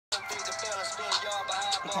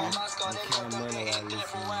Can't money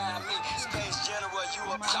while listening. Space General, you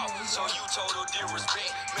up top, so you total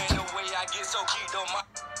disrespect. Man, the way I get so geeked on my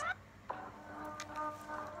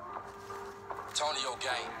Tonyo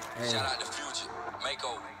gang. Shout out to Future,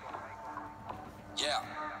 Makeover. Yeah.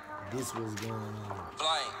 This was going on.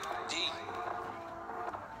 Flame, D.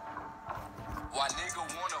 Why nigga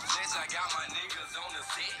wanna flex? I got my niggas on the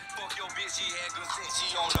set. Fuck your bitch, she had good sense.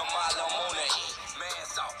 She on the mile, I'm on the E. Man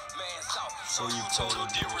soft, so you total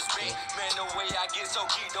disrespect. Man, the way I get so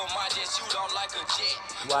geeked on my jet, shoot off like a jet.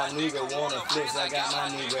 Why nigga wanna flex? I got my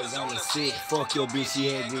niggas on the set. Fuck your bitch,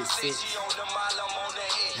 she had good sense. She on the mile, I'm on the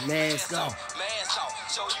E. Mask off.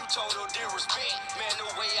 So you total disrespect. Man, the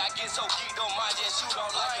way I get so geeked on my jet, shoot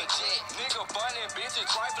off like a jet. Nigga funny, bitches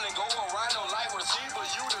trifling, go around on like receiver.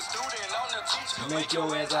 You the student on the teacher. Make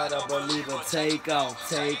your ass out a believer. Take off.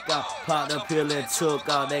 Pop the pill and took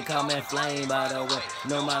off. They call me Flame, by the way.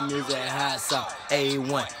 Know my music hot sauce.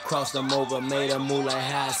 A1. Crossed them over, made a move like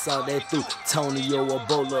hot sauce. They threw Tonyo a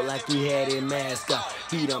boat, look like he had his mask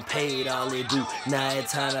off. He done paid all they do. Now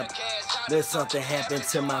it's time to... There's something happened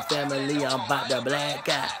to my family. I'm about to black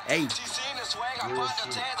out. Hey.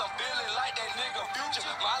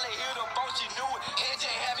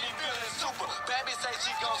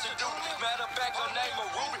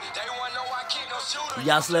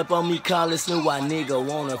 Y'all slept on me, call it Snoop. Why nigga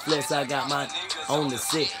wanna flex? I got my on the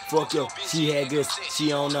set. Fuck yo, she had good.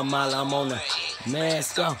 She on the mile, I'm on the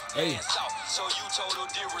mask off. Hey.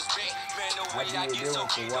 I did it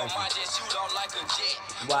for wife.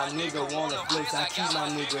 Why nigga wanna flex? I keep my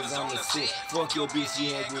niggas on the set. Fuck your bitch,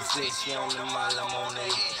 she had good sex. She on the mile, I'm on the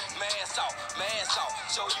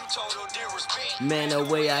so you total disrespect. Man, the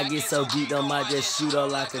way I get so deep, I might just shoot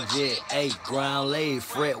up like a jet. Ayy, ground laid,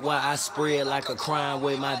 fret why I spread like a crime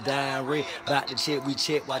with my dying red. Bout to check, we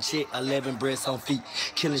check, why check, 11 breaths on feet.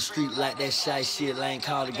 Killing street like that shy shit, lane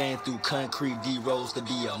call the game through concrete. D-Rose to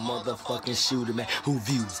be a motherfucking shooter, man. Who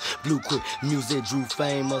views? Blue quick, music drew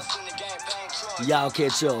famous. Y'all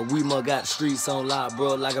catch up, we must got the streets on lock,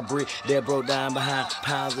 bro, like a brick that broke down behind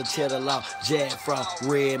pounds of cheddar law. Jack from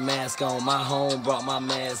red mask on, my home brought my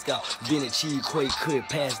mask off. Then it cheese quake quick,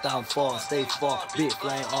 passed out far, stay far. Big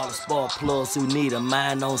flame, all the spark plugs who need a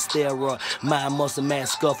mind on steroid. Mind muscle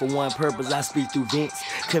mask up for one purpose, I speak through vents.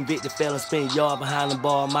 Convicted felon spend yard behind the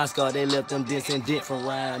bar, my scar, they left them dents and dent from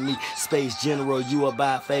around me. Space General, you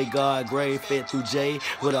about fake guard, grave fed through J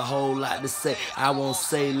with a whole lot to say. I won't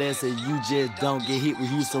say less if you just don't get hit with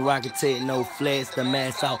Houston Rocket Tech, no flash, the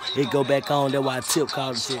mask out. It go back on, that's why Tip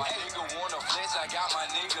called the shit.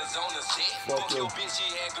 Fuck your bitch,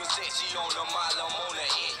 she had good sex, she on the mile, I'm on the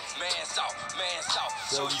E. Man soft,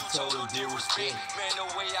 so you total disrespect. Man, the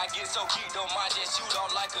way I get so geeked on my jet, shoot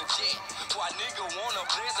off like a jet. Why nigga wanna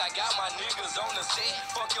flex? I got my niggas on the set.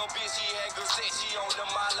 Fuck your bitch, she had good sex, she on the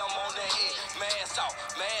mile, I'm on the E. Man soft,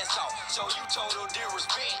 so you total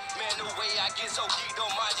disrespect. Man, the way I get so geeked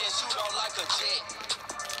on my jet, shoot off like a jet.